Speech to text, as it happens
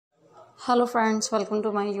Hello friends, welcome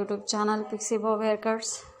to my YouTube channel Pixie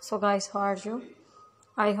Haircuts. So guys, how are you?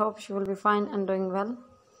 I hope you will be fine and doing well.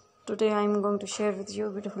 Today I am going to share with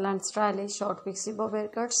you beautiful and stylish short Pixie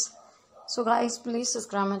haircuts. So guys, please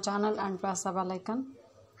subscribe my channel and press the bell icon.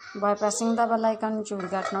 By pressing the bell icon, you will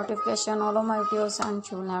get notification all of my videos and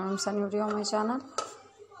you will never miss any video on my channel.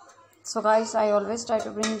 So guys, I always try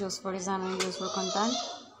to bring useful design and useful content.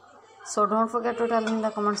 So don't forget to tell me in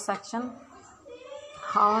the comment section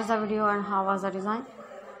how was the video and how was the design.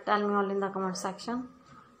 Tell me all in the comment section.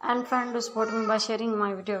 And friend, do support me by sharing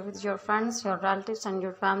my video with your friends, your relatives and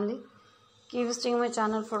your family. Keep visiting my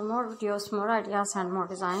channel for more videos, more ideas and more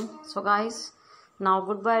design. So guys, now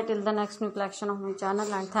goodbye till the next new collection of my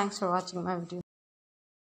channel, and thanks for watching my video.